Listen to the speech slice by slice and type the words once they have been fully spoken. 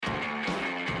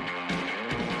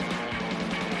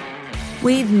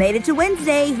We've made it to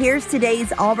Wednesday. Here's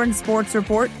today's Auburn Sports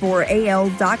Report for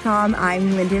AL.com.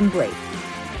 I'm Lyndon Blake.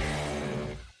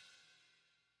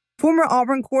 Former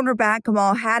Auburn cornerback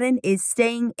Kamal Hadden is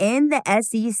staying in the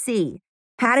SEC.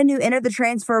 Hadden, who entered the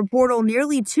transfer portal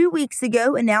nearly 2 weeks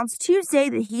ago, announced Tuesday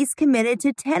that he's committed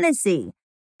to Tennessee.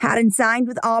 Hadden signed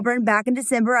with Auburn back in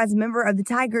December as a member of the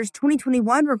Tigers'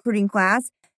 2021 recruiting class,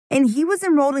 and he was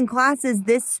enrolled in classes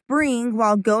this spring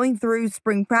while going through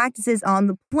spring practices on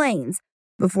the Plains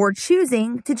before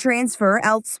choosing to transfer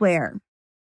elsewhere.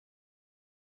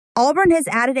 Auburn has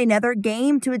added another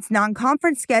game to its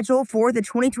non-conference schedule for the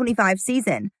 2025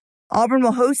 season. Auburn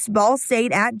will host Ball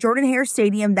State at Jordan-Hare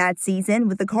Stadium that season,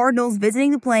 with the Cardinals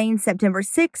visiting the Plains September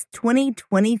 6,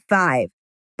 2025.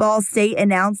 Ball State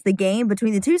announced the game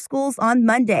between the two schools on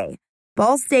Monday.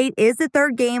 Ball State is the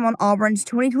third game on Auburn's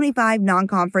 2025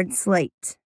 non-conference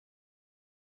slate.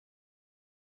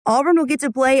 Auburn will get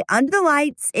to play under the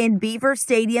lights in Beaver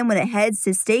Stadium when it heads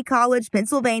to State College,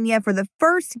 Pennsylvania for the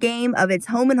first game of its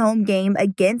home-and-home game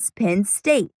against Penn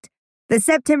State. The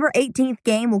September 18th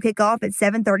game will kick off at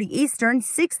 7:30 Eastern,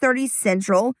 6:30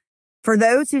 Central for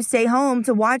those who stay home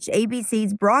to watch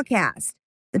ABC's broadcast.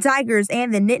 The Tigers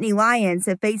and the Nittany Lions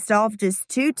have faced off just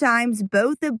 2 times,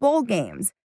 both at bowl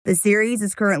games. The series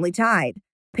is currently tied.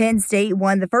 Penn State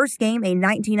won the first game, a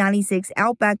 1996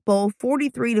 Outback Bowl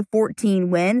 43-14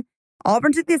 win.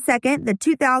 Auburn took the second, the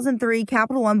 2003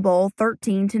 Capital One Bowl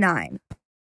 13-9.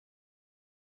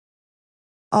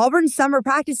 Auburn's summer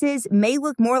practices may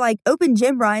look more like open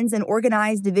gym runs and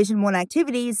organized Division I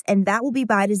activities, and that will be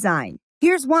by design.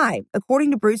 Here's why,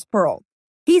 according to Bruce Pearl.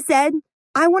 He said,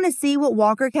 "I want to see what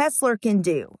Walker Kessler can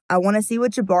do. I want to see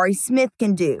what Jabari Smith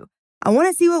can do. I want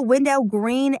to see what Wendell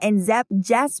Green and Zep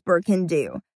Jasper can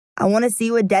do. I want to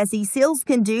see what Desi Seals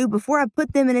can do before I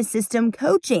put them in a system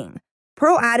coaching."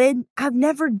 Pearl added, "I've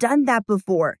never done that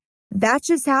before. That's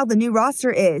just how the new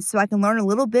roster is, so I can learn a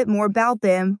little bit more about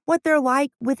them, what they're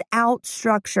like without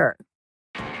structure."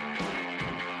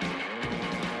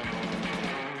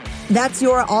 That's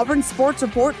your Auburn Sports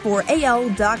Report for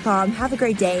AL.com. Have a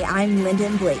great day. I'm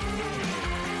Lyndon Blake.